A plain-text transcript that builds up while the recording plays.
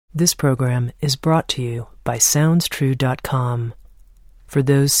This program is brought to you by SoundsTrue.com. For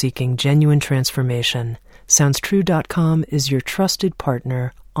those seeking genuine transformation, SoundsTrue.com is your trusted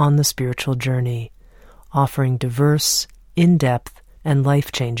partner on the spiritual journey, offering diverse, in-depth, and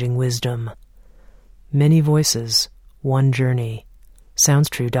life-changing wisdom. Many voices, one journey.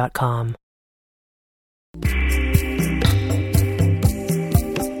 SoundsTrue.com.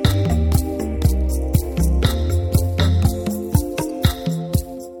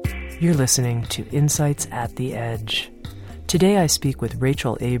 You're listening to Insights at the Edge. Today I speak with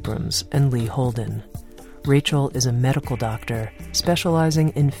Rachel Abrams and Lee Holden. Rachel is a medical doctor specializing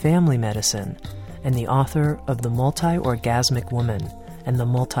in family medicine and the author of The Multi-Orgasmic Woman and The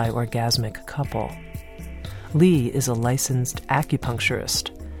Multi-Orgasmic Couple. Lee is a licensed acupuncturist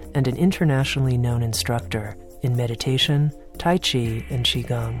and an internationally known instructor in meditation, Tai Chi, and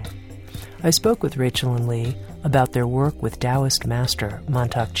Qigong. I spoke with Rachel and Lee about their work with Taoist master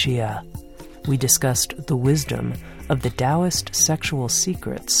Mantak Chia. We discussed the wisdom of the Taoist sexual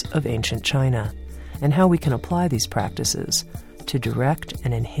secrets of ancient China and how we can apply these practices to direct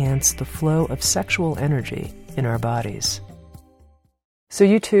and enhance the flow of sexual energy in our bodies. So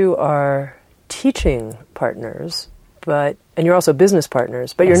you two are teaching partners, and you're also business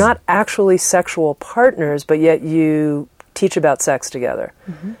partners, but Yes. You're not actually sexual partners, but yet you teach about sex together.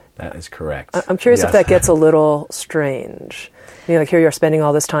 Mm-hmm. That is correct. I'm curious if that gets a little strange. You know, like here you're spending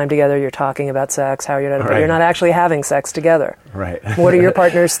all this time together, you're talking about sex, how you're not, but you're not actually having sex together. Right. What do your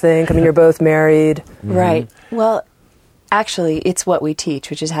partners think? I mean, you're both married. Mm-hmm. Right. Well, actually, it's what we teach,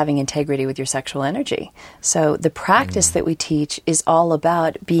 which is having integrity with your sexual energy. So the practice that we teach is all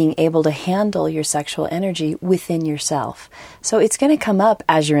about being able to handle your sexual energy within yourself. So it's going to come up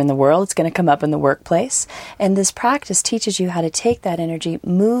as you're in the world. It's going to come up in the workplace. And this practice teaches you how to take that energy,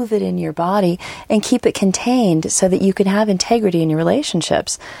 move it in your body, and keep it contained so that you can have integrity in your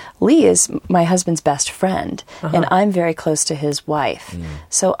relationships. Lee is my husband's best friend, and I'm very close to his wife.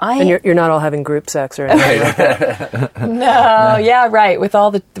 So And you're not all having group sex or anything like that? No, yeah, right. With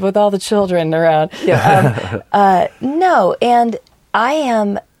all the children around. Yeah. No, and I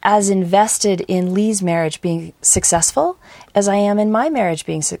am as invested in Lee's marriage being successful as I am in my marriage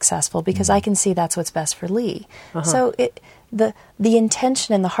being successful because I can see that's what's best for Lee. So the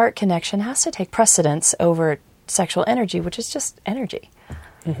intention and the heart connection has to take precedence over sexual energy, which is just energy.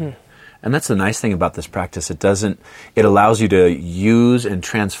 Mm-hmm. And that's the nice thing about this practice. It allows you to use and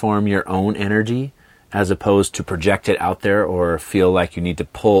transform your own energy as opposed to project it out there or feel like you need to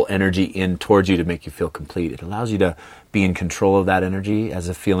pull energy in towards you to make you feel complete. It allows you to be in control of that energy as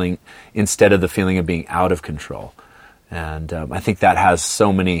a feeling instead of the feeling of being out of control. And I think that has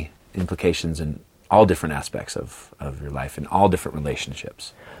so many implications in all different aspects of your life and all different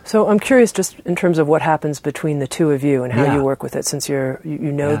relationships. So I'm curious just in terms of what happens between the two of you and how you work with it since you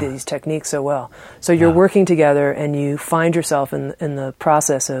know these techniques so well. So you're working together and you find yourself in the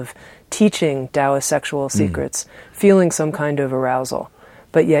process of teaching Taoist sexual secrets, feeling some kind of arousal,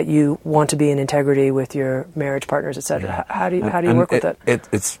 but yet you want to be in integrity with your marriage partners, etc. How do you work with it?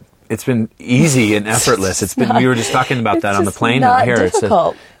 It's been easy and effortless. We were just talking about that on the plane out here.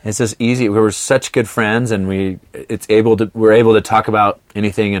 Difficult. It's just easy. We were such good friends, and we're able to talk about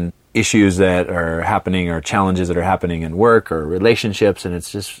anything and issues that are happening or challenges that are happening in work or relationships, and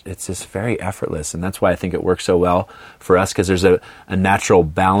it's just very effortless. And that's why I think it works so well for us, because there's a natural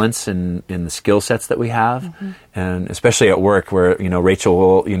balance in the skill sets that we have, and especially at work where Rachel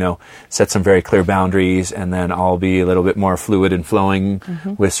will set some very clear boundaries, and then I'll be a little bit more fluid and flowing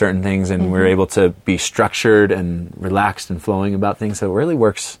with certain things, and we're able to be structured and relaxed and flowing about things. So it really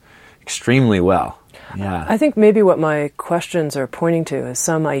works extremely well. Yeah. I think maybe what my questions are pointing to is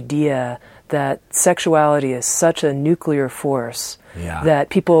some idea that sexuality is such a nuclear force that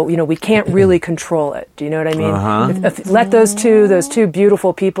people, we can't really control it. Do you know what I mean? If let those two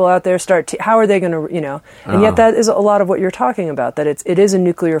beautiful people out there start, how are they going to, and yet that is a lot of what you're talking about, that it is a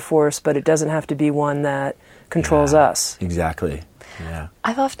nuclear force, but it doesn't have to be one controls us. Exactly. Yeah.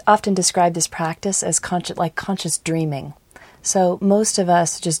 I've often described this practice as conscious dreaming. So most of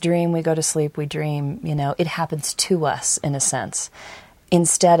us just dream, we go to sleep, we dream, it happens to us in a sense.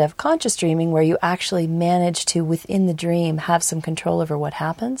 Instead of conscious dreaming, where you actually manage to, within the dream, have some control over what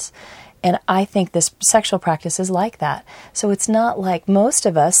happens. And I think this sexual practice is like that. So it's not like most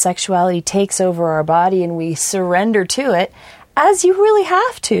of us, sexuality takes over our body and we surrender to it, as you really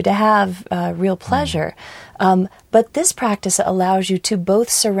have to have real pleasure. But this practice allows you to both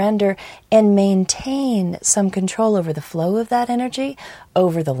surrender and maintain some control over the flow of that energy,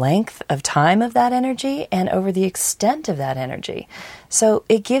 over the length of time of that energy, and over the extent of that energy. So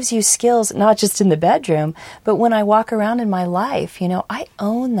it gives you skills, not just in the bedroom, but when I walk around in my life, I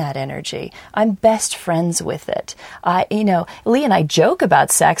own that energy. I'm best friends with it. Lee and I joke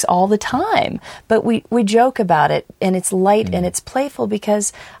about sex all the time, but we joke about it, and it's light and it's playful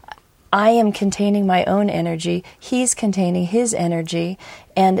because I am containing my own energy, he's containing his energy,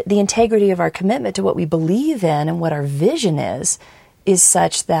 and the integrity of our commitment to what we believe in and what our vision is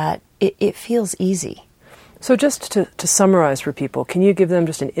such that it feels easy. So just to summarize for people, can you give them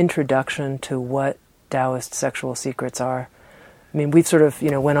just an introduction to what Taoist sexual secrets are? I mean, we've sort of,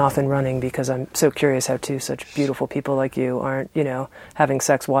 went off and running because I'm so curious how two such beautiful people like you aren't, having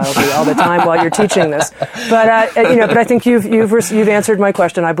sex wildly all the time while you're teaching this. But I think you've answered my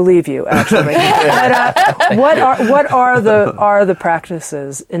question. I believe you, actually. But what are the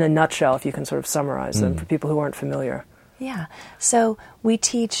practices in a nutshell, if you can sort of summarize them for people who aren't familiar? Yeah. So we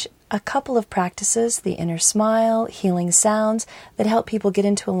teach a couple of practices, the inner smile, healing sounds, that help people get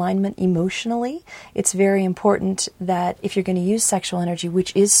into alignment emotionally. It's very important that if you're going to use sexual energy,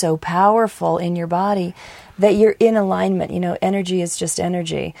 which is so powerful in your body, that you're in alignment. Energy is just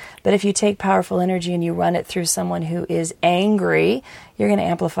energy. But if you take powerful energy and you run it through someone who is angry, you're going to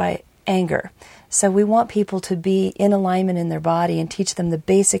amplify anger. So we want people to be in alignment in their body and teach them the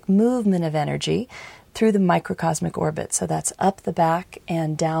basic movement of energy through the microcosmic orbit. So that's up the back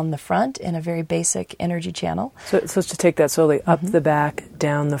and down the front in a very basic energy channel. So let's just take that slowly. Up the back,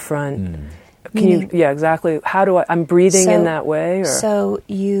 down the front. Can you, exactly. How do I'm breathing in that way? Or? So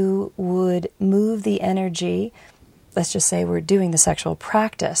you would move the energy, let's just say we're doing the sexual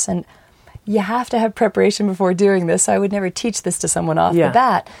practice, and you have to have preparation before doing this. So I would never teach this to someone off the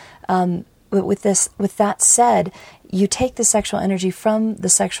bat. But with that said, you take the sexual energy from the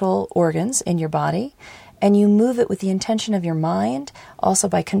sexual organs in your body, and you move it with the intention of your mind, also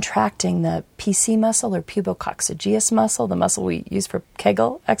by contracting the PC muscle or pubococcygeus muscle, the muscle we use for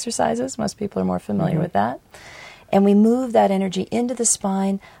Kegel exercises. Most people are more familiar with that. And we move that energy into the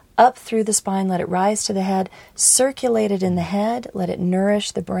spine, up through the spine, let it rise to the head, circulate it in the head, let it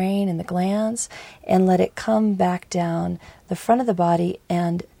nourish the brain and the glands, and let it come back down the front of the body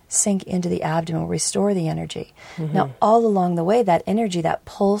and sink into the abdomen, restore the energy. Now, all along the way, that energy, that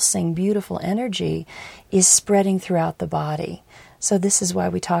pulsing, beautiful energy, is spreading throughout the body. So this is why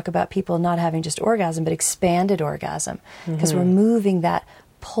we talk about people not having just orgasm, but expanded orgasm, because we're moving that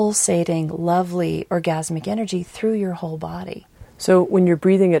pulsating, lovely, orgasmic energy through your whole body. So when you're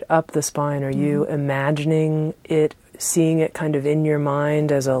breathing it up the spine, are you imagining it, seeing it kind of in your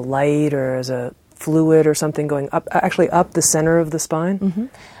mind as a light or as a fluid or something going up, actually up the center of the spine?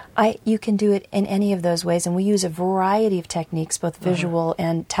 You can do it in any of those ways, and we use a variety of techniques, both visual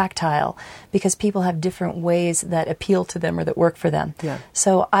and tactile, because people have different ways that appeal to them or that work for them.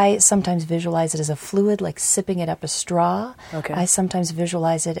 So I sometimes visualize it as a fluid, like sipping it up a straw. I sometimes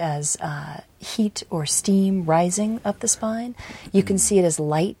visualize it as heat or steam rising up the spine. You can see it as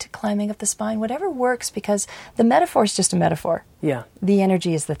light climbing up the spine. Whatever works, because the metaphor is just a metaphor. The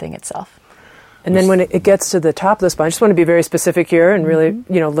energy is the thing itself. And then when it gets to the top of the spine, I just want to be very specific here and really,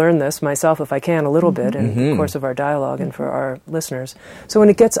 learn this myself if I can a little bit in the course of our dialogue and for our listeners. So when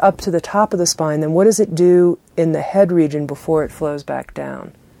it gets up to the top of the spine, then what does it do in the head region before it flows back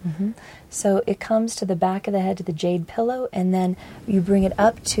down? So it comes to the back of the head, to the jade pillow, and then you bring it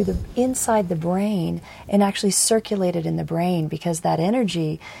up to the inside the brain and actually circulate it in the brain, because that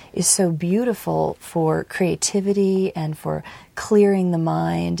energy is so beautiful for creativity and for clearing the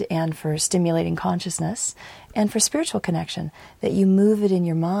mind and for stimulating consciousness and for spiritual connection, that you move it in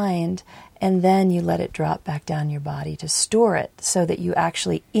your mind and then you let it drop back down your body to store it, so that you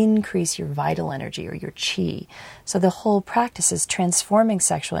actually increase your vital energy or your qi. So the whole practice is transforming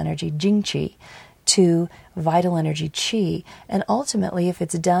sexual energy, jing qi, to vital energy, qi, and ultimately, if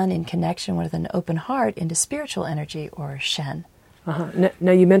it's done in connection with an open heart, into spiritual energy, or shen.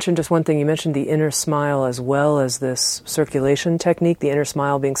 Now you mentioned just one thing. You mentioned the inner smile as well as this circulation technique, the inner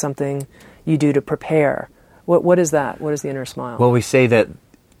smile being something you do to prepare. What is that? What is the inner smile? Well, we say that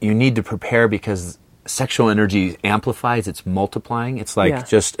you need to prepare because sexual energy amplifies, it's multiplying. It's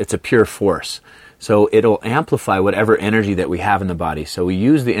like it's a pure force. So it'll amplify whatever energy that we have in the body. So we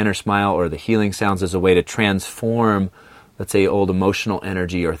use the inner smile or the healing sounds as a way to transform, let's say, old emotional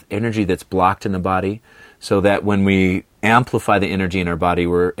energy or energy that's blocked in the body, so that when we amplify the energy in our body,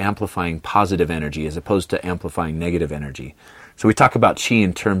 we're amplifying positive energy as opposed to amplifying negative energy. So we talk about qi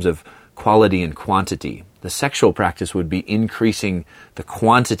in terms of quality and quantity. The sexual practice would be increasing the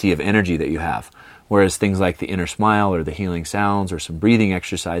quantity of energy that you have, whereas things like the inner smile or the healing sounds or some breathing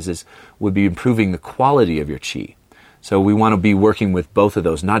exercises would be improving the quality of your qi. So we want to be working with both of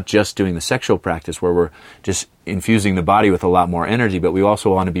those, not just doing the sexual practice where we're just infusing the body with a lot more energy, but we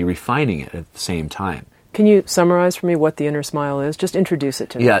also want to be refining it at the same time. Can you summarize for me what the inner smile is? Just introduce it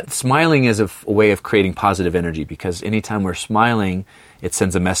to me. Yeah, smiling is a way of creating positive energy, because anytime we're smiling, it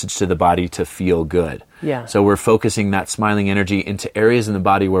sends a message to the body to feel good. Yeah. So we're focusing that smiling energy into areas in the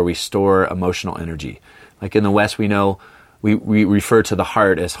body where we store emotional energy. Like in the West, we know we refer to the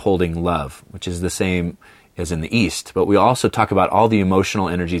heart as holding love, which is the same as in the East. But we also talk about all the emotional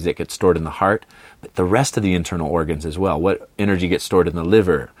energies that get stored in the heart, but the rest of the internal organs as well. What energy gets stored in the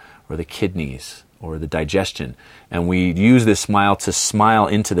liver or the kidneys or the digestion. And we use this smile to smile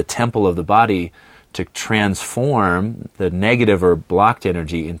into the temple of the body to transform the negative or blocked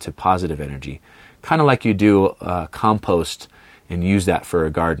energy into positive energy. Kind of like you do compost and use that for a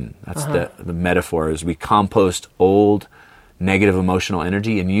garden. That's the metaphor, is we compost old negative emotional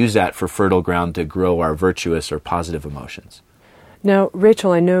energy and use that for fertile ground to grow our virtuous or positive emotions. Now,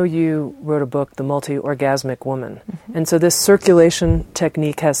 Rachel, I know you wrote a book, The Multi-Orgasmic Woman. Mm-hmm. And so this circulation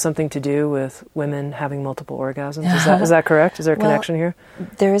technique has something to do with women having multiple orgasms. Is that correct? Is there a connection here?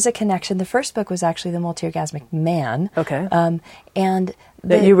 There is a connection. The first book was actually The Multi-Orgasmic Man. Okay. And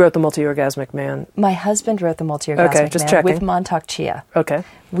that you wrote The Multi-Orgasmic Man. My husband wrote The Multi-Orgasmic Man checking. with Montauk Chia. Okay.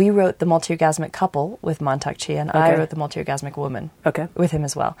 We wrote The Multi-Orgasmic Couple with Montauk Chia, and I wrote The Multi-Orgasmic Woman with him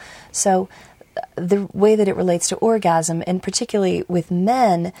as well. So the way that it relates to orgasm, and particularly with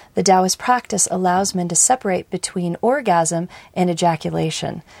men, the Taoist practice allows men to separate between orgasm and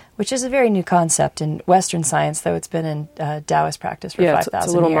ejaculation, which is a very new concept in Western science, though it's been in Taoist practice for 5,000 years.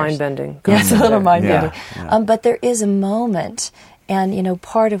 It's a little mind-bending. Yeah, it's a little mind-bending. Yeah. But there is a moment, and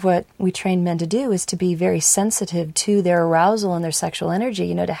part of what we train men to do is to be very sensitive to their arousal and their sexual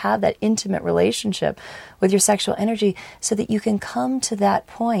energy, to have that intimate relationship with your sexual energy so that you can come to that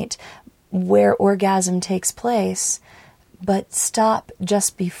point where orgasm takes place, but stop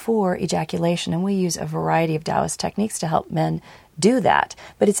just before ejaculation. And we use a variety of Taoist techniques to help men do that.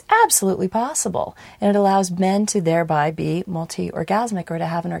 But it's absolutely possible. And it allows men to thereby be multi-orgasmic, or to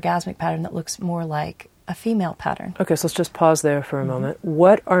have an orgasmic pattern that looks more like a female pattern. Okay, so let's just pause there for a moment.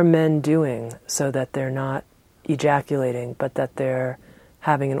 What are men doing so that they're not ejaculating, but that they're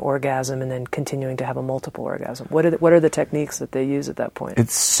having an orgasm and then continuing to have a multiple orgasm? What are the techniques that they use at that point?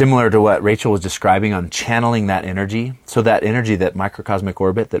 It's similar to what Rachel was describing on channeling that energy. So that energy, that microcosmic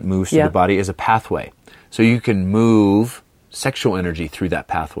orbit that moves through the body, is a pathway. So you can move sexual energy through that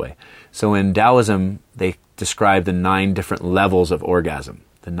pathway. So in Taoism, they describe the 9 different levels of orgasm.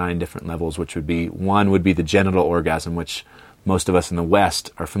 The 9 different levels, which would be, one would be the genital orgasm, which most of us in the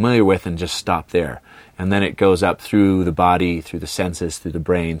West are familiar with and just stop there. And then it goes up through the body, through the senses, through the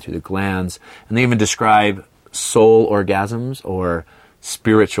brain, through the glands. And they even describe soul orgasms or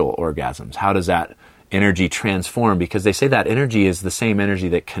spiritual orgasms. How does that energy transform? Because they say that energy is the same energy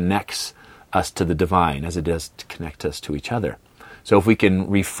that connects us to the divine as it does to connect us to each other. So if we can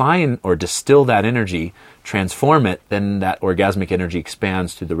refine or distill that energy, transform it, then that orgasmic energy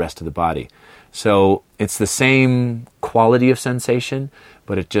expands through the rest of the body. So it's the same quality of sensation,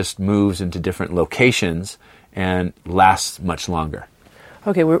 but it just moves into different locations and lasts much longer.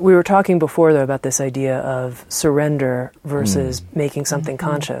 Okay, we were talking before, though, about this idea of surrender versus making something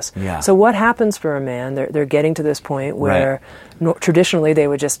conscious. Yeah. So what happens for a man? They're getting to this point where traditionally they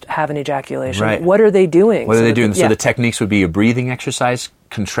would just have an ejaculation. Right. What are they doing? What are they doing? So the techniques would be a breathing exercise,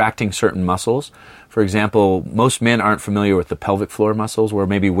 contracting certain muscles. For example, most men aren't familiar with the pelvic floor muscles, where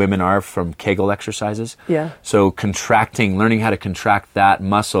maybe women are from Kegel exercises. Yeah. So contracting, learning how to contract that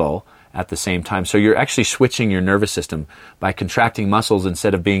muscle at the same time. So you're actually switching your nervous system by contracting muscles.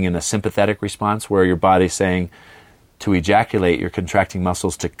 Instead of being in a sympathetic response where your body's saying to ejaculate, you're contracting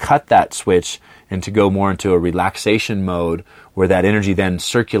muscles to cut that switch and to go more into a relaxation mode where that energy then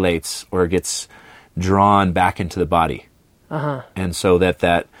circulates or gets drawn back into the body. And so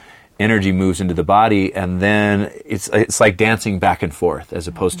that energy moves into the body, and then it's like dancing back and forth as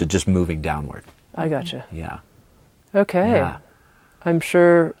opposed to just moving downward. I gotcha. Yeah. Okay. Yeah. I'm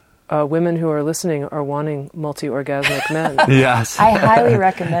sure women who are listening are wanting multi-orgasmic men. Yes. I highly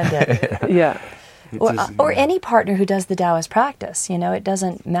recommend it. Yeah. Or any partner who does the Taoist practice. It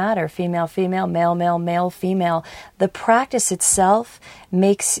doesn't matter, female, female, male, male, male, female. The practice itself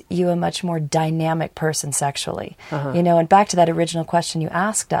makes you a much more dynamic person sexually. And back to that original question you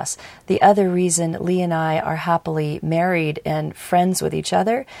asked us, the other reason Lee and I are happily married and friends with each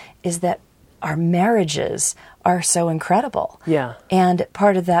other is that our marriages are so incredible. Yeah. And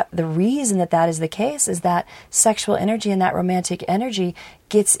part of that, the reason that that is the case is that sexual energy and that romantic energy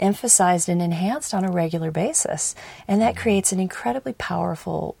gets emphasized and enhanced on a regular basis. And that creates an incredibly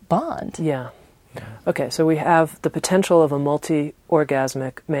powerful bond. Yeah. Okay, so we have the potential of a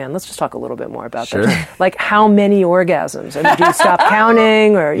multi-orgasmic man. Let's just talk a little bit more about that. Like, how many orgasms? I mean, do you stop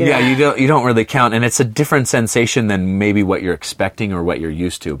counting, or you know? You don't really count, and it's a different sensation than maybe what you're expecting or what you're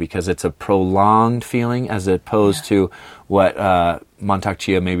used to, because it's a prolonged feeling as opposed to what Mantak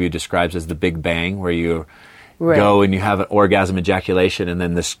Chia maybe describes as the Big Bang, where you go and you have an orgasm ejaculation and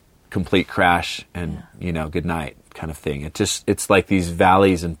then this complete crash and good night kind of thing. It's like these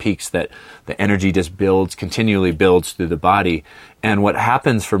valleys and peaks that the energy just continually builds through the body. And what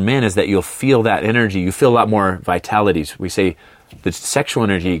happens for men is that you'll feel that energy. You feel a lot more vitality. We say the sexual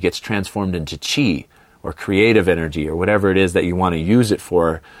energy gets transformed into chi, or creative energy, or whatever it is that you want to use it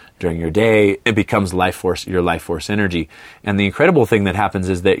for during your day. It becomes your life force energy. And the incredible thing that happens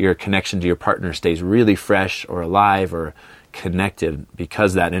is that your connection to your partner stays really fresh or alive or connected,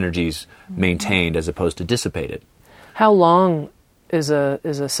 because that energy is maintained as opposed to dissipated. How long is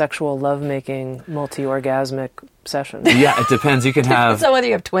a sexual lovemaking multi-orgasmic session? Yeah, it depends. You can have... So whether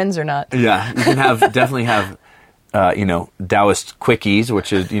you have twins or not. Yeah, you can definitely have, Taoist quickies,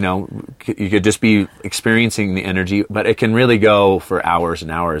 which is, you could just be experiencing the energy, but it can really go for hours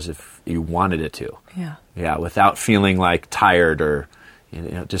and hours if you wanted it to. Yeah. Yeah, without feeling like tired or,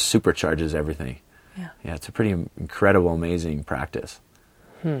 just supercharges everything. Yeah, it's a pretty incredible, amazing practice.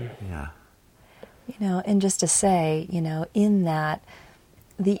 Yeah. And just to say, in that,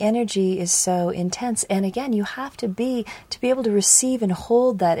 the energy is so intense. And again, you have to be able to receive and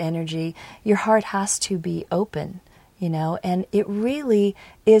hold that energy, your heart has to be open, and it really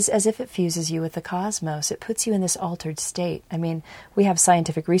is as if it fuses you with the cosmos. It puts you in this altered state. I mean, we have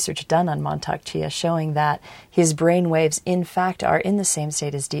scientific research done on Mantak Chia showing that his brain waves, in fact, are in the same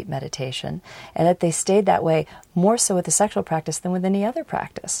state as deep meditation, and that they stayed that way more so with the sexual practice than with any other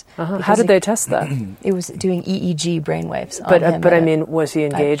practice. How did they test that? It was doing EEG brainwaves. But I mean, was he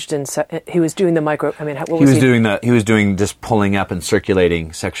engaged in? He was doing the micro. I mean, what was he was doing just pulling up and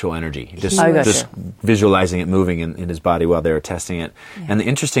circulating sexual energy, just visualizing it moving in his body while they were testing it. Yeah. And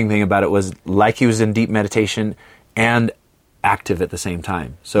the interesting thing about it was, like, he was in deep meditation and active at the same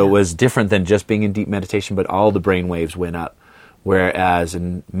time. So it was different than just being in deep meditation, but all the brain waves went up. Whereas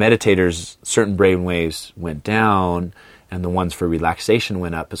in meditators, certain brain waves went down and the ones for relaxation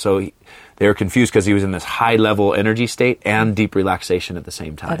went up. So they were confused because he was in this high-level energy state and deep relaxation at the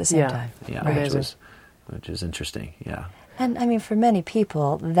same time. At the same time. Yeah, right. which is interesting, yeah. And I mean, for many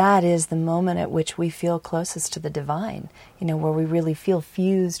people, that is the moment at which we feel closest to the divine, where we really feel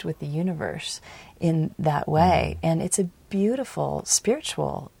fused with the universe in that way. And it's a beautiful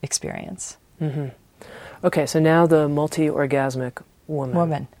spiritual experience. Mm-hmm. Okay, so now the multi-orgasmic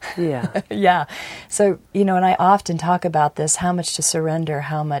woman. Yeah. Yeah. So, and I often talk about this, how much to surrender,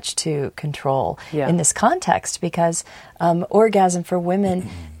 how much to control in this context, because orgasm for women,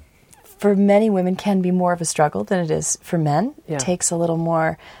 for many women, can be more of a struggle than it is for men. Yeah. It takes a little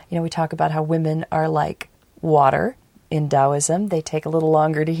more, we talk about how women are like water in Taoism. They take a little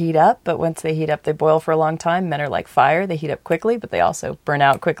longer to heat up, but once they heat up, they boil for a long time. Men are like fire. They heat up quickly, but they also burn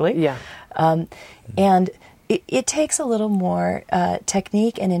out quickly. Yeah. And it takes a little more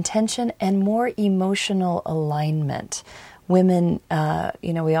technique and intention and more emotional alignment. Women,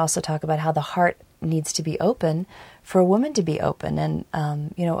 we also talk about how the heart needs to be open for a woman to be open. And,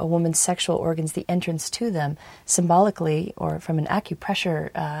 a woman's sexual organs, the entrance to them, symbolically or from an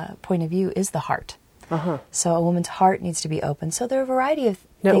acupressure point of view, is the heart. Uh-huh. So a woman's heart needs to be open. So there are a variety of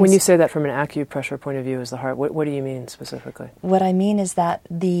now, things. when you say that from an acupressure point of view is the heart, what do you mean specifically? What I mean is that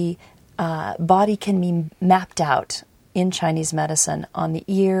the body can be mapped out in Chinese medicine on the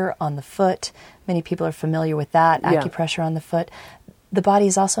ear, on the foot. Many people are familiar with that, acupressure on the foot. The body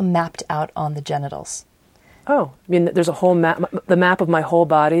is also mapped out on the genitals. Oh, I mean, there's a whole map, the map of my whole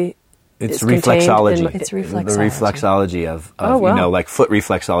body. It's reflexology. It's reflexology. The reflexology of like foot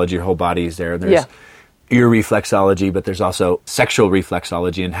reflexology, your whole body is there. There's ear reflexology, but there's also sexual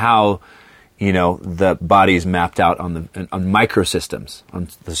reflexology and how, the body is mapped out on microsystems, on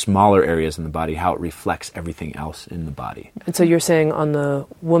the smaller areas in the body, how it reflects everything else in the body. And so you're saying on the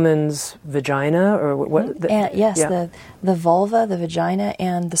woman's vagina, or what? The vulva, the vagina,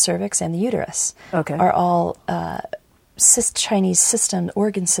 and the cervix and the uterus are all Chinese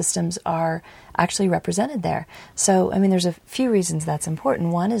organ systems are actually represented there. So, I mean, there's a few reasons that's important.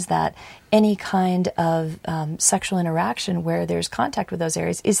 One is that any kind of sexual interaction where there's contact with those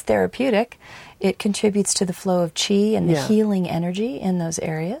areas is therapeutic. It contributes to the flow of qi and the healing energy in those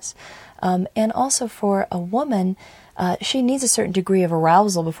areas. And also for a woman, she needs a certain degree of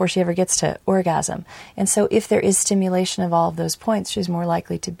arousal before she ever gets to orgasm. And so if there is stimulation of all of those points, she's more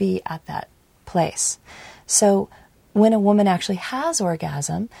likely to be at that place. So when a woman actually has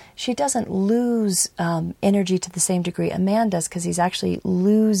orgasm, she doesn't lose energy to the same degree a man does, because he's actually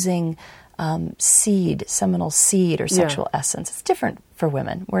losing seminal seed or sexual essence. It's different for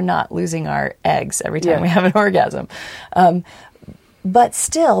women. We're not losing our eggs every time we have an orgasm. But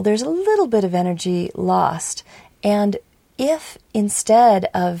still, there's a little bit of energy lost. And if instead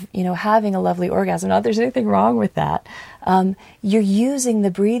of, having a lovely orgasm, not that there's anything wrong with that, you're using the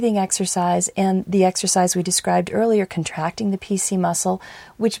breathing exercise and the exercise we described earlier, contracting the PC muscle,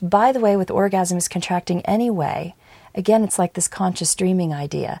 which, by the way, with orgasm is contracting anyway. Again, it's like this conscious dreaming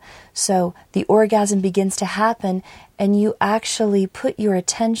idea. So the orgasm begins to happen, and you actually put your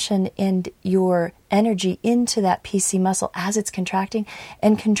attention and your energy into that PC muscle as it's contracting,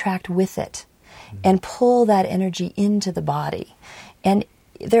 and contract with it, and pull that energy into the body. And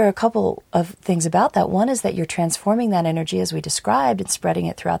there are a couple of things about that. One is that you're transforming that energy, as we described, and spreading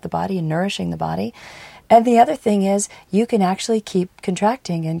it throughout the body and nourishing the body. And the other thing is you can actually keep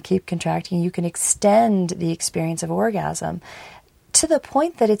contracting and keep contracting. You can extend the experience of orgasm to the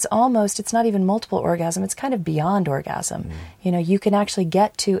point that it's not even multiple orgasm. It's kind of beyond orgasm. You can actually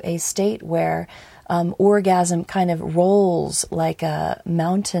get to a state where orgasm kind of rolls like a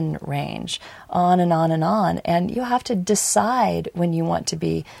mountain range on and on and on. And you have to decide when you want to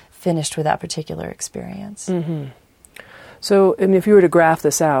be finished with that particular experience. Mm-hmm. So, if you were to graph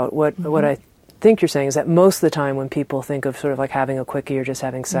this out, what I think you're saying is that most of the time when people think of sort of like having a quickie or just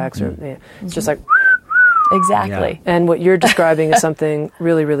having sex, or it's just like... Exactly. Yeah. And what you're describing is something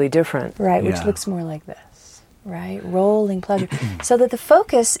really, really different. Right, which looks more like this, right? Rolling pleasure. So that the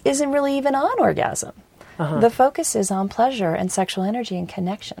focus isn't really even on orgasm. The focus is on pleasure and sexual energy and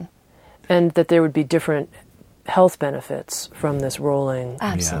connection. And that there would be different health benefits from this rolling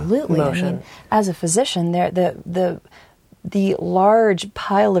Absolutely. motion. I mean, as a physician, the large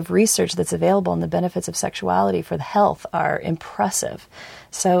pile of research that's available on the benefits of sexuality for the health are impressive.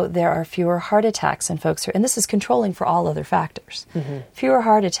 So there are fewer heart attacks in folks and this is controlling for all other factors. Fewer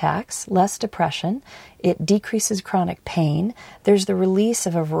heart attacks, less depression, it decreases chronic pain. There's the release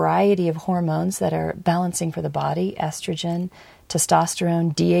of a variety of hormones that are balancing for the body, estrogen,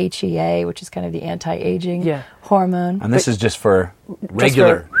 testosterone, DHEA, which is kind of the anti-aging hormone. And this is just for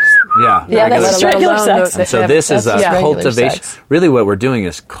regular... That's just regular sex. And so this is a cultivation. Sex. Really what we're doing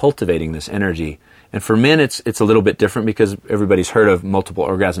is cultivating this energy. And for men, it's a little bit different because everybody's heard of multiple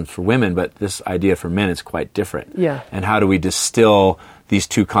orgasms for women, but this idea for men is quite different. Yeah. And how do we distill these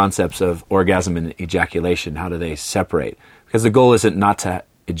two concepts of orgasm and ejaculation? How do they separate? Because the goal isn't not to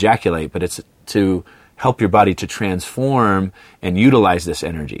ejaculate, but it's to help your body to transform and utilize this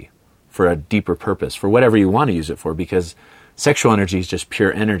energy for a deeper purpose, for whatever you want to use it for, because sexual energy is just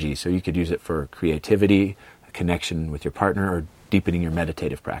pure energy, so you could use it for creativity, a connection with your partner, or deepening your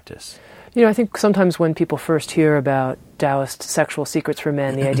meditative practice. I think sometimes when people first hear about Taoist sexual secrets for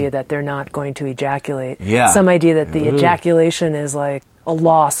men, the idea that they're not going to ejaculate, some idea that the ejaculation is like a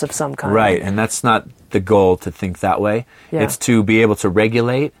loss of some kind. Right, and that's not the goal to think that way. Yeah. It's to be able to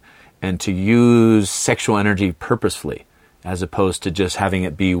regulate and to use sexual energy purposefully, as opposed to just having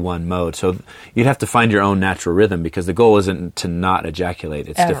it be one mode. So you'd have to find your own natural rhythm, because the goal isn't to not ejaculate.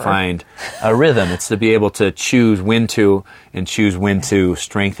 It's to find a rhythm. It's to be able to choose when to, and choose when to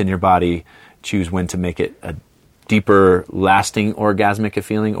strengthen your body, choose when to make it a deeper, lasting orgasmic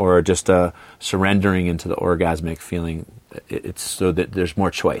feeling, or just a surrendering into the orgasmic feeling. It's so that there's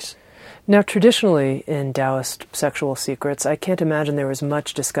more choice. Now, traditionally in Taoist sexual secrets, I can't imagine there was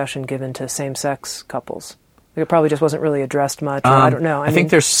much discussion given to same-sex couples. It probably just wasn't really addressed much. I don't know. I think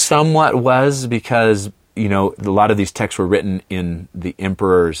there somewhat was, because, a lot of these texts were written in the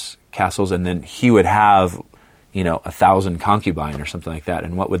emperor's castles, and then he would have, 1,000 concubines or something like that.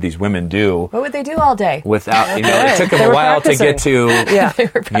 And what would these women do? What would they do all day? Without, it took them a while to get to, they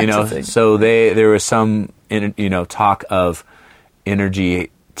were practicing. So there was some, talk of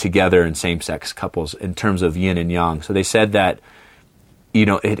energy together in same-sex couples in terms of yin and yang. So they said that,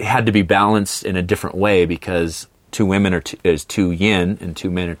 it had to be balanced in a different way, because two women is two yin and two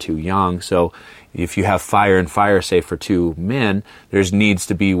men are two yang. So if you have fire and fire, say, for two men, there's needs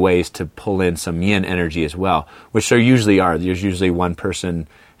to be ways to pull in some yin energy as well, which there usually are. There's usually one person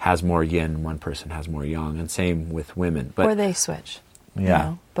has more yin, one person has more yang, and same with women. But or they switch.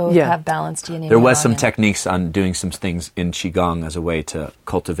 Yeah. Both have balanced yin and yang. There was some techniques on doing some things in Qigong as a way to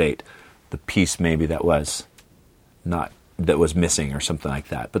cultivate the piece maybe that was missing or something like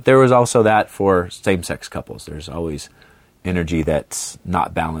that. But there was also that for same-sex couples. There's always energy that's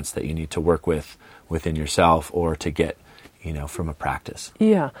not balanced that you need to work with within yourself or to get, from a practice.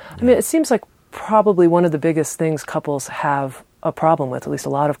 Yeah. I mean, it seems like probably one of the biggest things couples have a problem with, at least a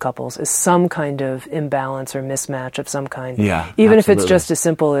lot of couples, is some kind of imbalance or mismatch of some kind. Yeah, even absolutely. If it's just as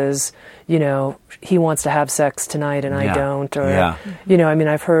simple as, he wants to have sex tonight and I don't, or,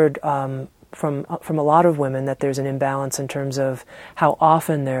 I've heard from a lot of women that there's an imbalance in terms of how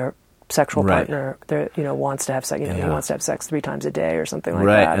often their sexual partner, wants to have sex. He wants to have sex 3 times a day or something like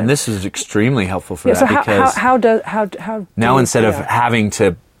that. Right, and this is extremely helpful for that so because how now instead of having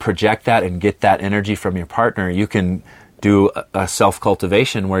to project that and get that energy from your partner, you can do a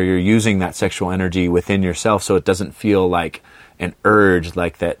self-cultivation where you're using that sexual energy within yourself so it doesn't feel like an urge,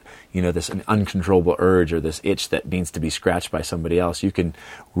 like that, this an uncontrollable urge or this itch that needs to be scratched by somebody else. You can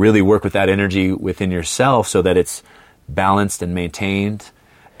really work with that energy within yourself so that it's balanced and maintained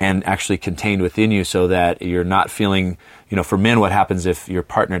and actually contained within you so that you're not feeling, for men, what happens if your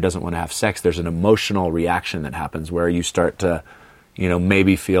partner doesn't want to have sex, there's an emotional reaction that happens where you start to,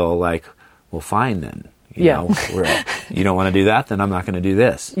 maybe feel like, well, fine then. You don't want to do that, then I'm not going to do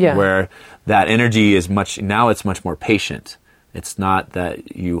this. Yeah. Where that energy is much more patient. It's not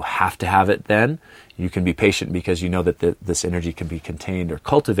that you have to have it then. You can be patient because you know that this energy can be contained or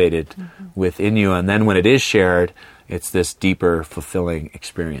cultivated within you. And then when it is shared, it's this deeper, fulfilling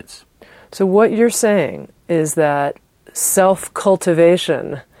experience. So what you're saying is that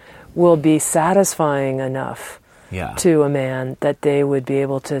self-cultivation will be satisfying enough to a man that they would be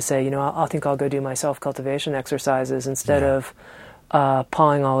able to say, I think I'll go do my self-cultivation exercises instead of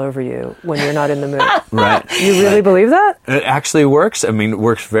pawing all over you when you're not in the mood. Right. You really believe that? It actually works. I mean, it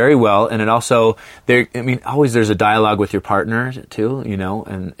works very well. And it also, always there's a dialogue with your partner too,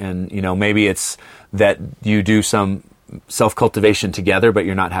 and maybe it's that you do some self-cultivation together, but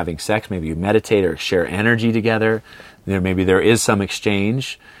you're not having sex. Maybe you meditate or share energy together. Maybe there is some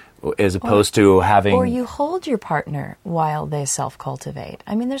exchange as opposed to having... Or you hold your partner while they self-cultivate.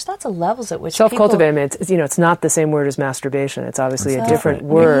 I mean, there's lots of levels at which self-cultivate means, it's not the same word as masturbation. It's obviously a different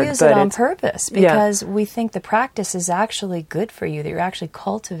word. We use it on purpose because we think the practice is actually good for you, that you're actually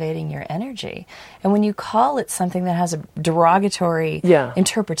cultivating your energy. And when you call it something that has a derogatory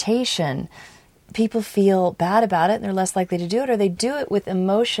interpretation, people feel bad about it and they're less likely to do it, or they do it with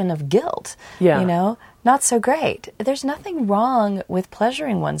emotion of guilt. Not so great. There's nothing wrong with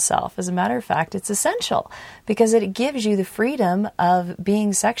pleasuring oneself. As a matter of fact, it's essential because it gives you the freedom of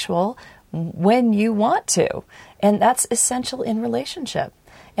being sexual when you want to. And that's essential in relationship.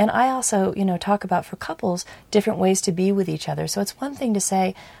 And I also, talk about for couples different ways to be with each other. So it's one thing to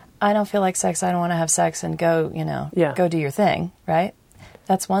say, I don't feel like sex, I don't want to have sex, and go, go do your thing, right?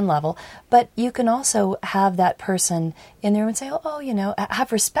 That's one level. But you can also have that person in the room and say,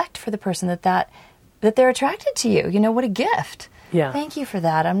 have respect for the person that they're attracted to you. What a gift. Yeah. Thank you for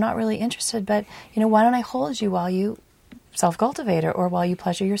that. I'm not really interested, but, why don't I hold you while you self-cultivate or while you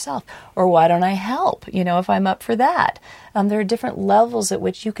pleasure yourself? Or why don't I help, if I'm up for that? There are different levels at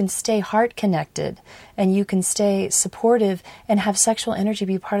which you can stay heart-connected and you can stay supportive and have sexual energy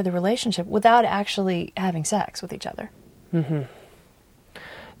be part of the relationship without actually having sex with each other. Mm-hmm.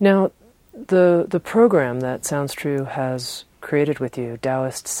 Now, the program that Sounds True has created with you,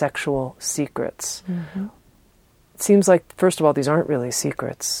 Taoist Sexual Secrets. Mm-hmm. It seems like, first of all, these aren't really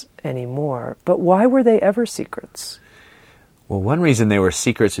secrets anymore, but why were they ever secrets? Well, one reason they were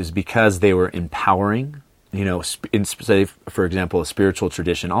secrets is because they were empowering. Say, for example, a spiritual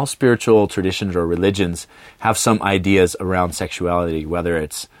tradition. All spiritual traditions or religions have some ideas around sexuality, whether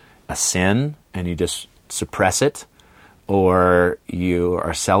it's a sin and you just suppress it, or you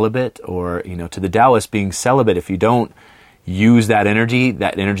are celibate, or, to the Taoists, being celibate, if you don't use that energy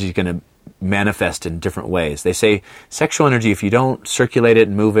is going to manifest in different ways. They say sexual energy, if you don't circulate it,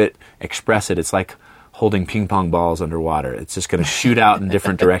 move it, express it, it's like holding ping pong balls underwater. It's just going to shoot out in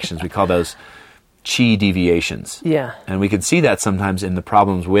different directions. We call those chi deviations. Yeah. And we can see that sometimes in the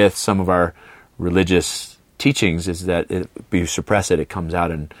problems with some of our religious teachings is that if you suppress it, it comes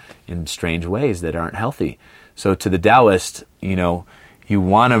out in strange ways that aren't healthy. So to the Taoist, you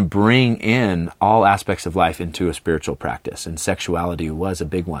want to bring in all aspects of life into a spiritual practice, and sexuality was a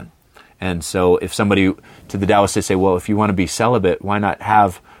big one. And so if somebody, to the Taoists, they say, well, if you want to be celibate, why not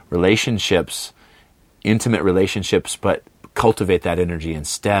have relationships, intimate relationships, but cultivate that energy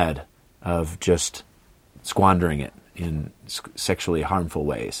instead of just squandering it in sexually harmful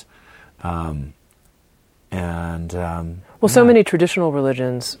ways. So many traditional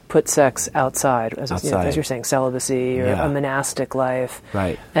religions put sex outside, as you're saying, celibacy or a monastic life.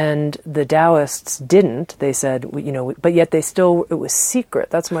 Right. And the Taoists didn't. They said, but yet it was secret.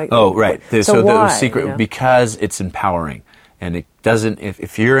 That's my... Oh, right. So why? It was secret because it's empowering. And it doesn't,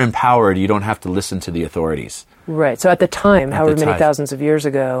 if you're empowered, you don't have to listen to the authorities. Right. So at the time, however many time. thousands of years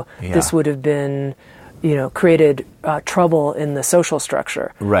ago, this would have been, created trouble in the social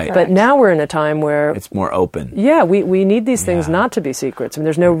structure. Right. But now we're in a time where it's more open. Yeah, we need these things not to be secrets. I mean,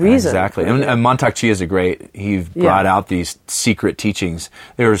 there's no reason. Exactly. And Montauk Chia is he brought out these secret teachings.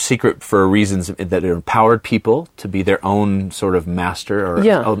 They were secret for reasons that empowered people to be their own sort of master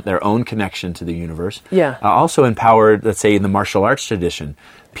or their own connection to the universe. Yeah. Also empowered, let's say, in the martial arts tradition,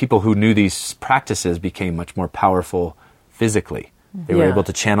 people who knew these practices became much more powerful physically. They were able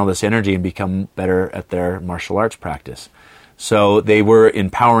to channel this energy and become better at their martial arts practice. So they were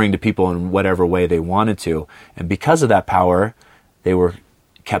empowering the people in whatever way they wanted to. And because of that power, they were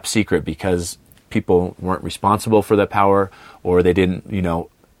kept secret because people weren't responsible for that power, or they didn't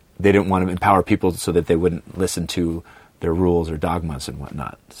want to empower people so that they wouldn't listen to their rules or dogmas and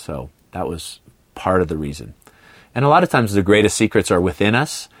whatnot. So that was part of the reason. And a lot of times the greatest secrets are within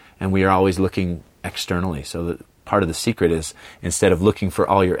us, and we are always looking externally. So part of the secret is, instead of looking for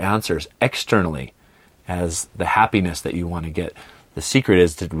all your answers externally as the happiness that you want to get, the secret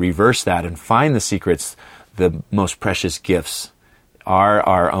is to reverse that and find the secrets. The most precious gifts are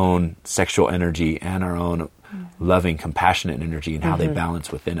our own sexual energy and our own loving, compassionate energy and how they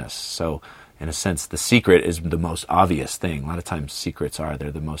balance within us. So in a sense, the secret is the most obvious thing. A lot of times secrets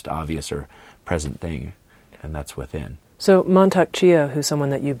they're the most obvious or present thing, and that's within. So Montauk Chia, who's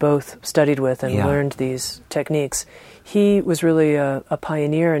someone that you both studied with and learned these techniques, he was really a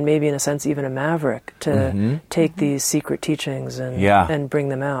pioneer and maybe in a sense even a maverick to take these secret teachings and bring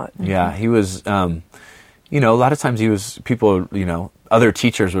them out. Yeah, he was, a lot of times other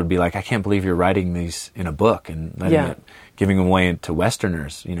teachers would be like, I can't believe you're writing these in a book and giving them away to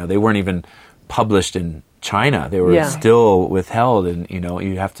Westerners. They weren't even published in China. They were still withheld, and,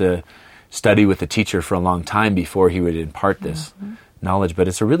 you have to study with the teacher for a long time before he would impart this knowledge. But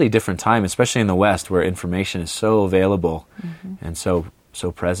it's a really different time, especially in the West, where information is so available and so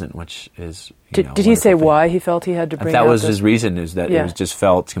present, which is Did he say why he felt he had to bring that out was this? His reason, is that it was just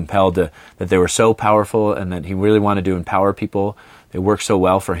felt compelled that they were so powerful and that he really wanted to empower people. They worked so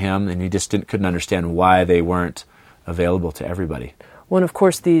well for him, and he just couldn't understand why they weren't available to everybody. Well, and of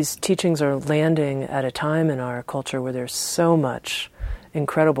course, these teachings are landing at a time in our culture where there's so much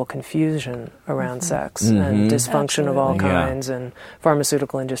incredible confusion around sex and dysfunction of all kinds and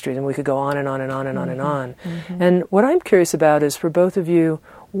pharmaceutical industries, and we could go on and on and on and on and on. And what I'm curious about is, for both of you,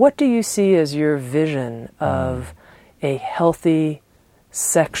 what do you see as your vision of a healthy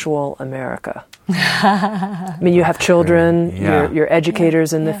sexual America? I mean, you have children, you're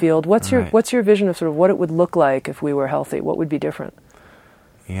educators in the field. What's your vision of sort of what it would look like if we were healthy? What would be different?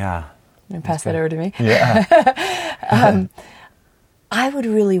 Yeah. And pass that over to me. Yeah. I would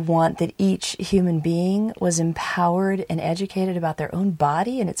really want that each human being was empowered and educated about their own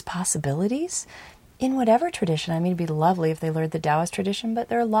body and its possibilities in whatever tradition. I mean, it'd be lovely if they learned the Taoist tradition, but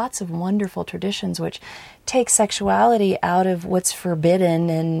there are lots of wonderful traditions which take sexuality out of what's forbidden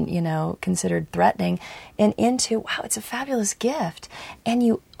and, considered threatening and into, wow, it's a fabulous gift, and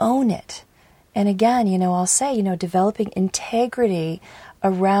you own it. And again, I'll say, developing integrity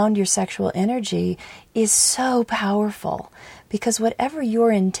around your sexual energy is so powerful. Because whatever your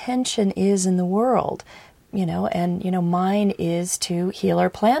intention is in the world, mine is to heal our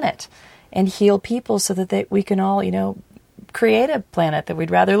planet and heal people so that we can all, create a planet that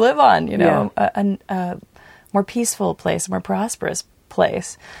we'd rather live on, a more peaceful place, a more prosperous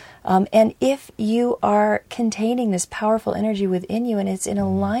place. And if you are containing this powerful energy within you and it's in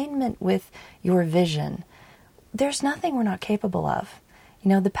alignment with your vision, there's nothing we're not capable of.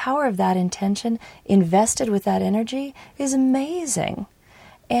 The power of that intention invested with that energy is amazing.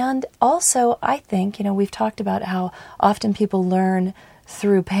 And also, I think, we've talked about how often people learn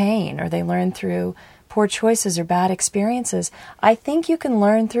through pain or they learn through poor choices or bad experiences. I think you can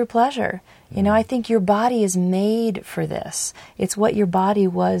learn through pleasure. I think your body is made for this. It's what your body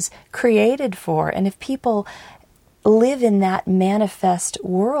was created for. And if people live in that manifest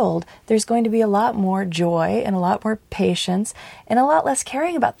world, there's going to be a lot more joy and a lot more patience and a lot less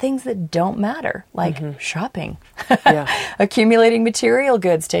caring about things that don't matter, like shopping, accumulating material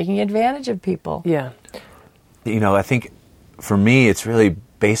goods, taking advantage of people. Yeah. I think for me, it's really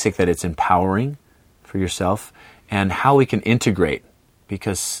basic that it's empowering for yourself and how we can integrate,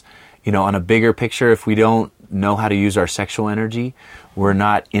 because, on a bigger picture, if we don't know how to use our sexual energy, we're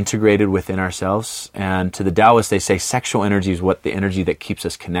not integrated within ourselves. And to the Taoists, they say sexual energy is the energy that keeps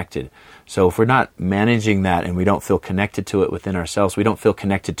us connected. So if we're not managing that and we don't feel connected to it within ourselves, we don't feel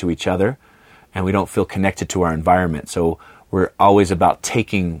connected to each other, and we don't feel connected to our environment. So we're always about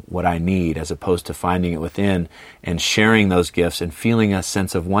taking what I need as opposed to finding it within and sharing those gifts and feeling a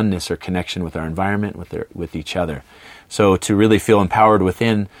sense of oneness or connection with our environment, with each other. So to really feel empowered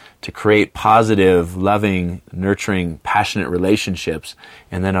within, to create positive, loving, nurturing, passionate relationships,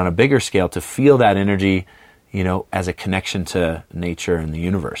 and then on a bigger scale to feel that energy, as a connection to nature and the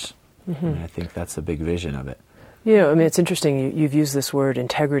universe. Mm-hmm. And I think that's the big vision of it. It's interesting. You've used this word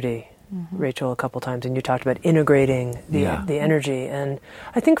integrity, Rachel, a couple times, and you talked about integrating the energy. And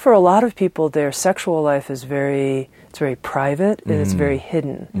I think for a lot of people, their sexual life is very private and it's very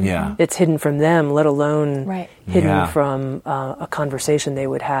hidden. Yeah. It's hidden from them, let alone hidden Yeah. from a conversation they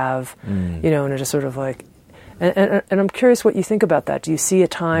would have, and it's just sort of like, and I'm curious what you think about that. Do you see a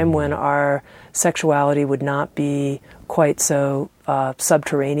time when our sexuality would not be quite so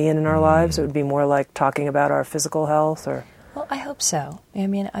subterranean in our lives? It would be more like talking about our physical health, or... Well, I hope so.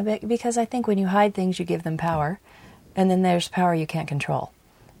 Because I think when you hide things, you give them power, and then there's power you can't control.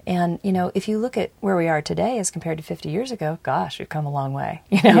 And, if you look at where we are today as compared to 50 years ago, gosh, we've come a long way.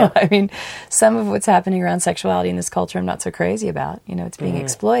 Some of what's happening around sexuality in this culture I'm not so crazy about. It's being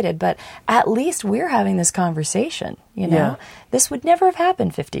exploited, but at least we're having this conversation, This would never have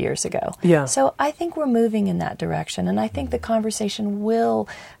happened 50 years ago. Yeah. So I think we're moving in that direction, and I think the conversation will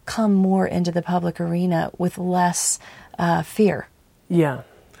come more into the public arena with less fear. Yeah.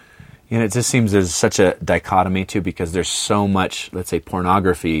 It just seems there's such a dichotomy, too, because there's so much, let's say,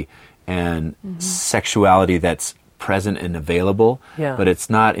 pornography and sexuality that's present and available, but it's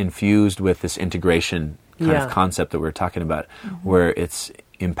not infused with this integration kind of concept that we're talking about, where it's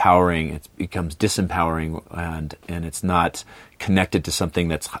empowering, it becomes disempowering, and it's not connected to something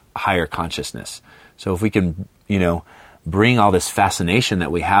that's higher consciousness. So if we can, bring all this fascination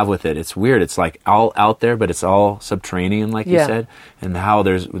that we have with it. It's weird. It's like all out there, but it's all subterranean, like you said. And how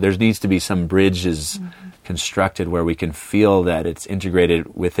there needs to be some bridges constructed where we can feel that it's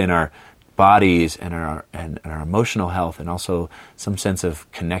integrated within our bodies and our emotional health, and also some sense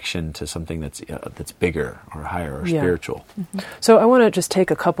of connection to something that's bigger or higher or spiritual. So I want to just take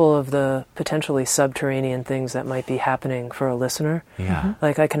a couple of the potentially subterranean things that might be happening for a listener. Yeah.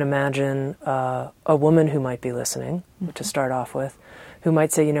 Like I can imagine a woman who might be listening, to start off with, who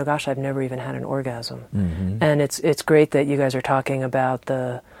might say, gosh, I've never even had an orgasm. And it's great that you guys are talking about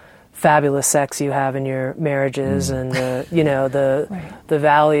the fabulous sex you have in your marriages and the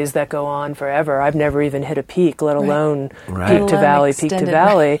valleys that go on forever. I've never even hit a peak, let alone peak to valley, peak to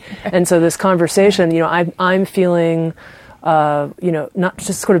valley. And so this conversation, I'm feeling, not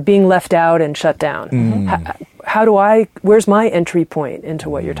just sort of being left out and shut down. Where's my entry point into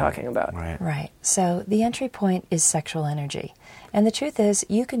what you're talking about? Right. So the entry point is sexual energy. And the truth is,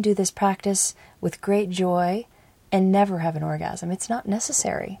 you can do this practice with great joy and never have an orgasm. It's not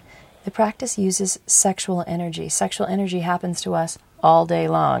necessary. The practice uses sexual energy. Sexual energy happens to us all day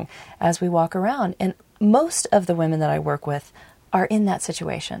long as we walk around. And most of the women that I work with are in that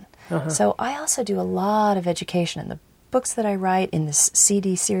situation. So I also do a lot of education in the books that I write, in this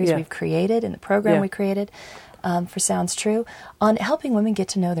CD series we've created, in the program we created for Sounds True, on helping women get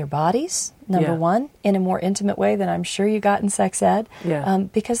to know their bodies, number one, in a more intimate way than I'm sure you got in sex ed.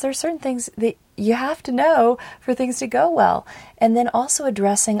 Because there are certain things that you have to know for things to go well. And then also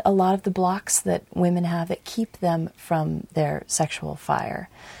addressing a lot of the blocks that women have that keep them from their sexual fire.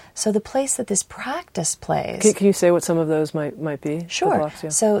 So the place that this practice plays... Can you say what some of those might be? Sure. The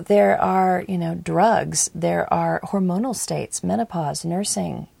blocks, So there are, drugs, there are hormonal states, menopause,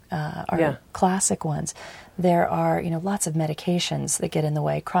 nursing are classic ones. There are, lots of medications that get in the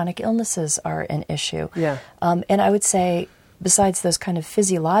way. Chronic illnesses are an issue. And I would say, besides those kind of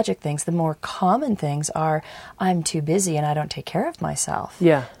physiologic things, the more common things are, I'm too busy and I don't take care of myself.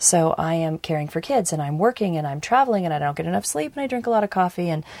 So I am caring for kids and I'm working and I'm traveling and I don't get enough sleep and I drink a lot of coffee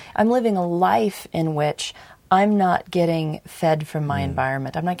and I'm living a life in which I'm not getting fed from my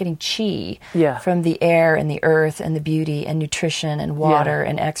environment. I'm not getting chi from the air and the earth and the beauty and nutrition and water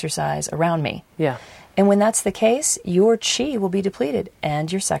and exercise around me. And when that's the case, your chi will be depleted and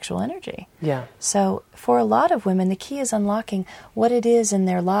your sexual energy. So for a lot of women, the key is unlocking what it is in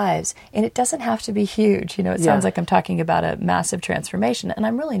their lives. And it doesn't have to be huge. It sounds like I'm talking about a massive transformation, and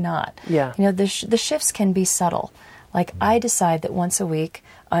I'm really not. The shifts can be subtle. Like I decide that once a week,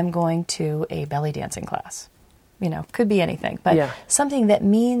 I'm going to a belly dancing class. Could be anything, but something that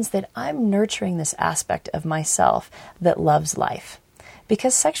means that I'm nurturing this aspect of myself that loves life.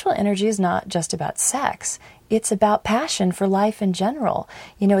 Because sexual energy is not just about sex. It's about passion for life in general.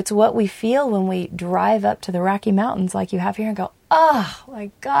 It's what we feel when we drive up to the Rocky Mountains like you have here and go, oh, my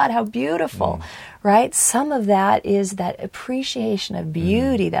God, how beautiful, right? Some of that is that appreciation of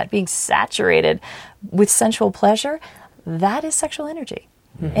beauty, that being saturated with sensual pleasure. that is sexual energy.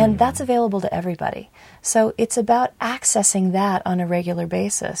 And that's available to everybody. So it's about accessing that on a regular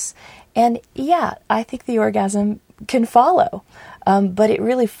basis. And yeah, I think the orgasm can follow, but it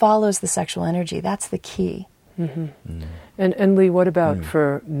really follows the sexual energy. That's the key. And Lee, what about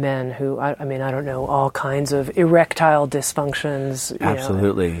for men who, I don't know, all kinds of erectile dysfunctions?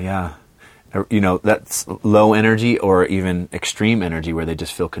 Absolutely, yeah. That's low energy or even extreme energy where they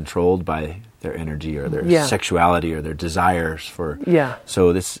just feel controlled by their energy or their sexuality or their desires for. Yeah.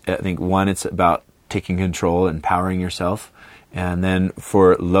 So this, I think, one, it's about taking control, empowering yourself. And then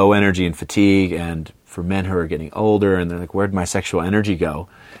for low energy and fatigue, and for men who are getting older and they're like, where'd my sexual energy go?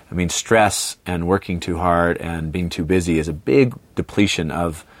 I mean, stress and working too hard and being too busy is a big depletion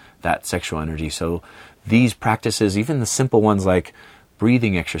of that sexual energy. So these practices, even the simple ones like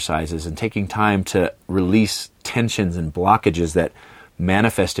breathing exercises and taking time to release tensions and blockages that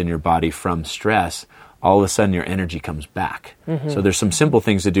manifest in your body from stress, all of a sudden your energy comes back. So there's some simple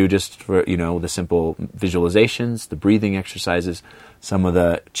things to do just for, the simple visualizations, the breathing exercises, some of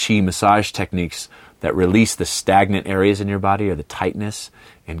the chi massage techniques that release the stagnant areas in your body or the tightness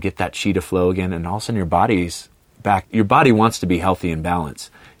and get that chi to flow again. And all of a sudden your body's back. Your body wants to be healthy and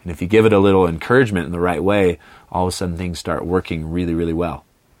balanced. And if you give it a little encouragement in the right way, all of a sudden things start working really, really well.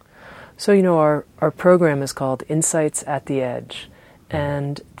 So, our program is called Insights at the Edge.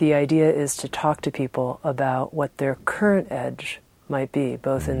 And the idea is to talk to people about what their current edge might be,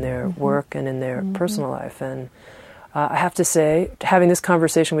 both in their work and in their personal life. And I have to say, having this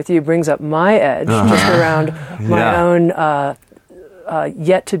conversation with you brings up my edge just around my own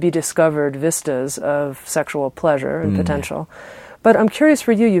yet-to-be-discovered vistas of sexual pleasure and potential. But I'm curious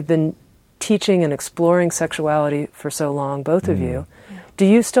for you, you've been teaching and exploring sexuality for so long, both of you. Do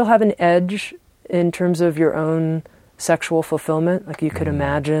you still have an edge in terms of your own sexual fulfillment? Like you could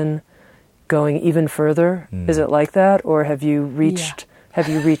imagine going even further? Is it like that? Or have you reached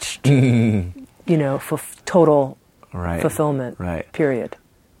total fulfillment, period?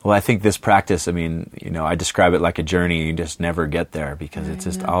 Well, I think this practice, I describe it like a journey. You just never get there because it's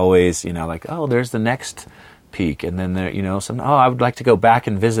just always, there's the next peak. And then there, I would like to go back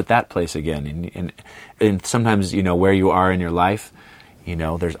and visit that place again. And sometimes, where you are in your life,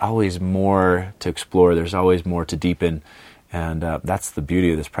 there's always more to explore. There's always more to deepen. And that's the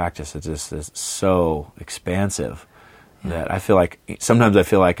beauty of this practice. It's just it's so expansive that sometimes I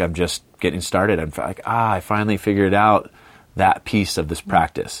feel like I'm just getting started. I'm like, I finally figured out that piece of this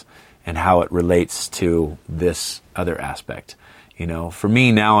practice and how it relates to this other aspect. For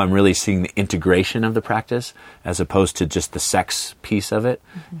me now, I'm really seeing the integration of the practice as opposed to just the sex piece of it,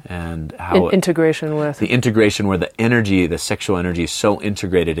 and how integration with the integration where the energy, the sexual energy, is so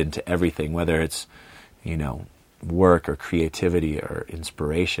integrated into everything, whether it's work or creativity or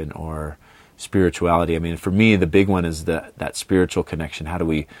inspiration or spirituality. For me, the big one is that spiritual connection. How do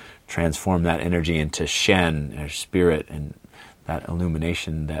we transform that energy into Shen, or spirit, and that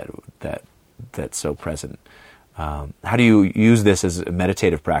illumination that's so present? How do you use this as a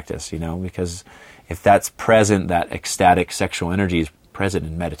meditative practice, because if that's present, that ecstatic sexual energy is present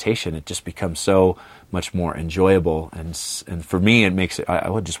in meditation, it just becomes so much more enjoyable. And for me, it makes it, I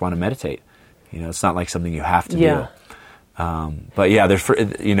would just want to meditate. It's not like something you have to do. But yeah,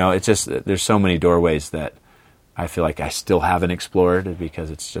 there's so many doorways that I feel like I still haven't explored because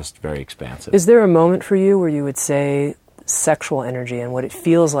it's just very expansive. Is there a moment for you where you would say sexual energy and what it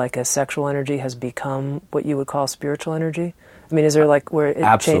feels like as sexual energy has become what you would call spiritual energy? Is there where it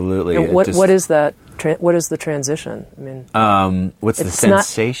absolutely? What is that? What is the transition? What's the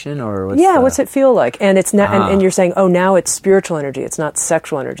sensation, or what's it feel like? And it's not. And you're saying, now it's spiritual energy. It's not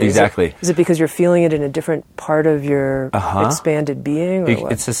sexual energy. Exactly. Is it because you're feeling it in a different part of your expanded being? Or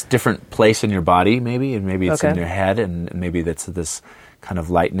what? It's this different place in your body, maybe, and maybe it's in your head, and maybe that's this kind of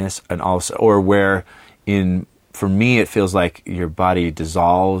lightness, and also, or where for me, it feels like your body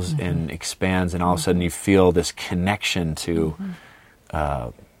dissolves and expands, and all of a sudden you feel this connection to,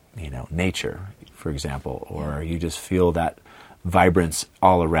 nature, for example, or you just feel that vibrance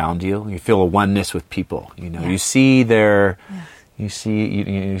all around you. You feel a oneness with people. You see their, you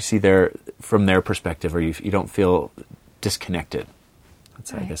see their from their perspective, or you don't feel disconnected.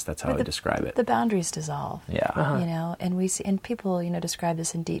 I guess that's how I describe it. The boundaries dissolve. Yeah. And we see, and people, describe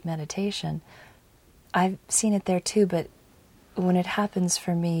this in deep meditation. I've seen it there too, but when it happens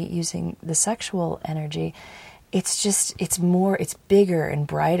for me using the sexual energy, it's bigger and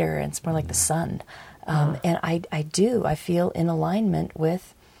brighter, and it's more like the sun. And I feel in alignment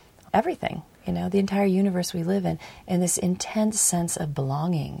with everything, the entire universe we live in, and this intense sense of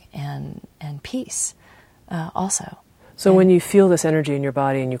belonging and peace also. So when you feel this energy in your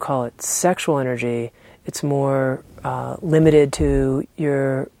body and you call it sexual energy, it's more limited to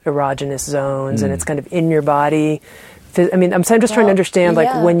your erogenous zones, and it's kind of in your body. I mean, I'm just trying to understand,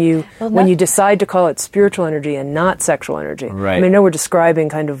 like, when you decide to call it spiritual energy and not sexual energy. Right. I mean, I know we're describing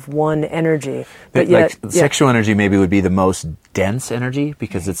kind of one energy, but yet, sexual energy maybe would be the most dense energy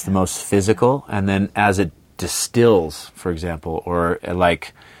because it's the most physical, and then as it distills, for example, or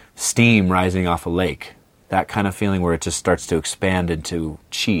like steam rising off a lake, that kind of feeling where it just starts to expand into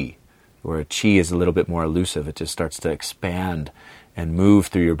chi, where chi is a little bit more elusive. It just starts to expand and move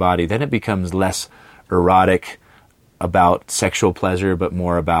through your body. Then it becomes less erotic about sexual pleasure, but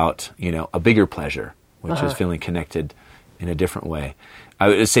more about, a bigger pleasure, which is feeling connected in a different way. I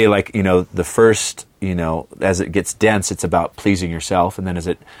would say, like, the first, as it gets dense, it's about pleasing yourself, and then as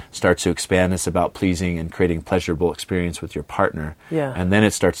it starts to expand, it's about pleasing and creating pleasurable experience with your partner. Yeah. And then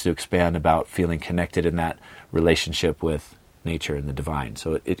it starts to expand about feeling connected in that relationship with nature and the divine.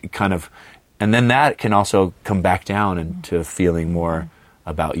 So it kind of, and then that can also come back down into feeling more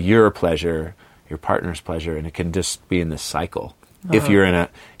about your pleasure, your partner's pleasure, and it can just be in this cycle if you're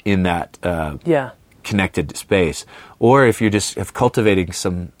in that connected space. Or if you're just cultivating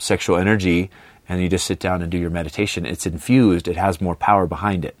some sexual energy and you just sit down and do your meditation, it's infused, it has more power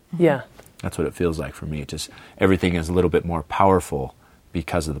behind it. Yeah. That's what it feels like for me. Just everything is a little bit more powerful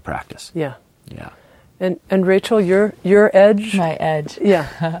because of the practice. Yeah. Yeah. And Rachel, your edge? My edge.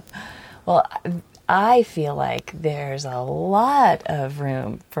 Yeah. Well, I feel like there's a lot of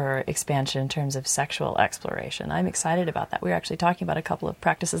room for expansion in terms of sexual exploration. I'm excited about that. We were actually talking about a couple of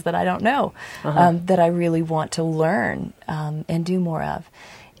practices that I don't know, that I really want to learn and do more of.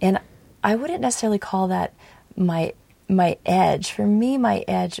 And I wouldn't necessarily call that my edge. For me, my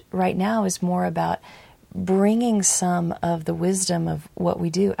edge right now is more about bringing some of the wisdom of what we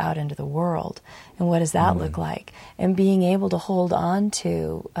do out into the world. And what does that look like? And being able to hold on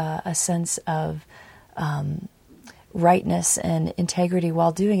to a sense of rightness and integrity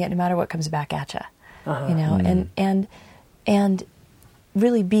while doing it, no matter what comes back at you. And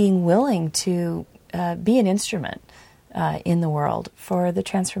really being willing to be an instrument in the world for the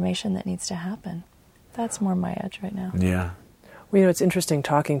transformation that needs to happen. That's more my edge right now. Yeah. Well, it's interesting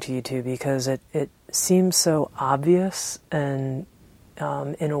talking to you two because it seems so obvious, and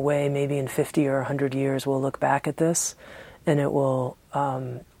in a way, maybe in 50 or 100 years, we'll look back at this and it will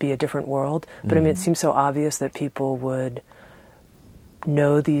be a different world. But I mean, it seems so obvious that people would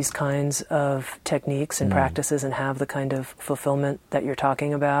know these kinds of techniques and practices and have the kind of fulfillment that you're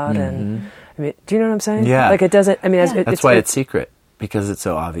talking about. And I mean, do you know what I'm saying? Yeah. Like, it doesn't, I mean, that's why it's secret. Because it's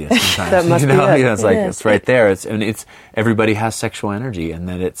so obvious sometimes. That must be it. It's like, it's right there. It's everybody has sexual energy, and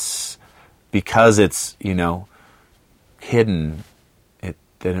that it's because it's, hidden,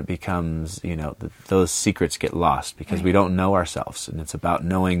 then it becomes, those secrets get lost because we don't know ourselves, and it's about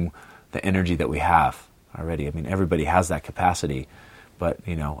knowing the energy that we have already. I mean, everybody has that capacity, but,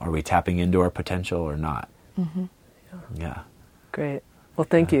 are we tapping into our potential or not? Mm-hmm. Yeah. Great. Well,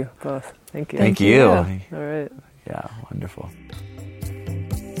 thank you both. Thank you. Thank you. All right. Yeah, wonderful.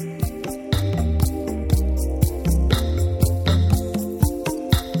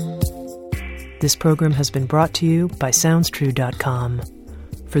 This program has been brought to you by SoundsTrue.com.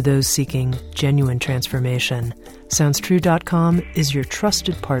 For those seeking genuine transformation, SoundsTrue.com is your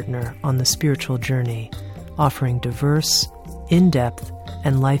trusted partner on the spiritual journey, offering diverse, in-depth,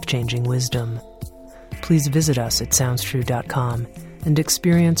 and life-changing wisdom. Please visit us at SoundsTrue.com and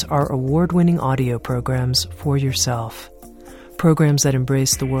experience our award-winning audio programs for yourself. Programs that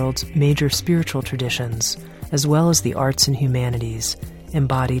embrace the world's major spiritual traditions, as well as the arts and humanities,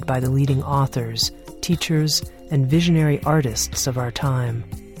 embodied by the leading authors, teachers, and visionary artists of our time.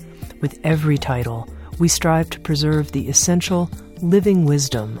 With every title, we strive to preserve the essential living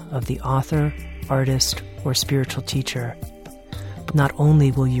wisdom of the author, artist, or spiritual teacher. Not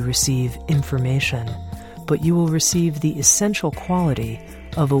only will you receive information, but you will receive the essential quality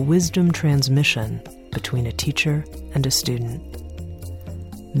of a wisdom transmission between a teacher and a student.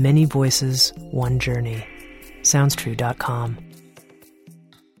 Many voices, one journey. SoundsTrue.com.